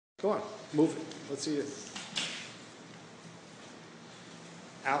Go on, move it. Let's see it.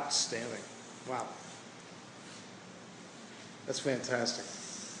 Outstanding. Wow. That's fantastic.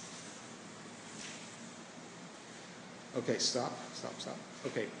 Okay, stop.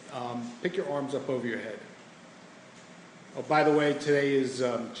 Okay, pick your arms up over your head. Oh, by the way, today is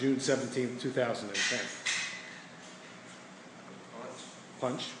June 17th, 2010.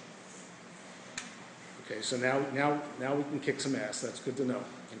 Punch. Okay, so now we can kick some ass. That's good to know.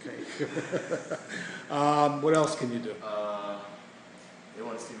 Okay. What else can you do? They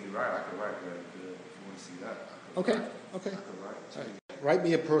want to see me write. I can write very good. If you want to see that. Okay. I can write. Right. Write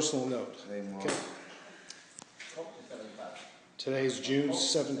me a personal note. Okay. Today is June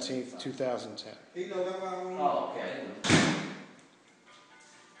 17th, 2010. Oh, okay.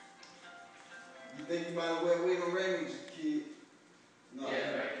 You think you might well wait on Remy's kid? No.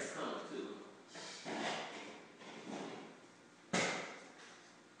 Yeah, right. It's coming too.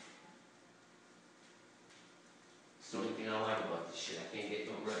 It's the only thing I don't like about this shit. I can't get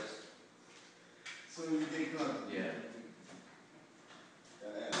no rest. So you get comfortable. Yeah.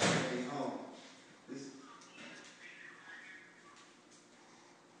 Stay home.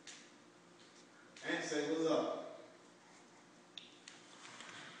 And say what's up.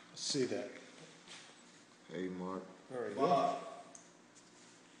 Let's see that. Hey, Mark. All right. Bob.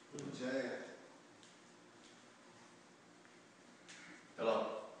 Jay. Hello?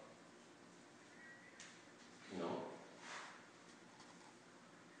 No.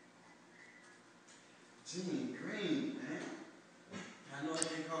 Jimmy Green, man. I know I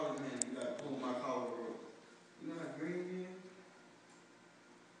can't call his name. You gotta pull my collar rope. You know how green he is?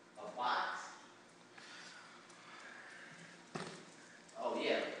 A box? Oh,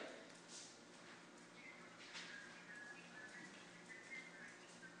 yeah.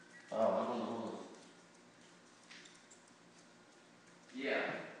 Oh, I don't know. Yeah.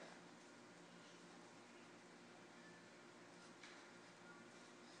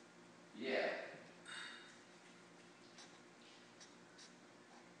 Yeah.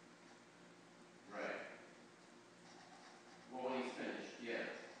 Right. Well, when he's finished, yeah.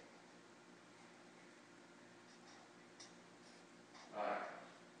 All right.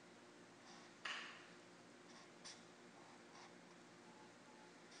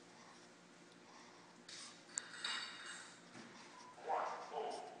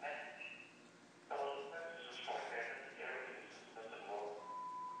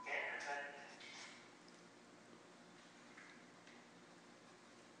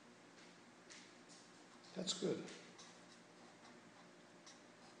 That's good.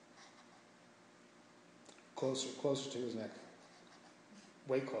 Closer to his neck.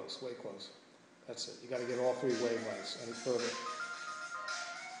 Way close. That's it. You got to get all three wavelengths. Any further?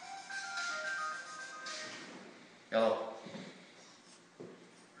 Hello.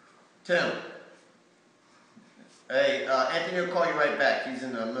 Tim. Hey, Anthony will call you right back. He's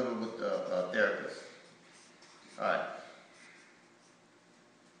in the middle with the therapist. All right.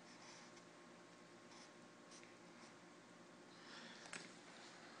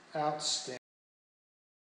 Outstanding.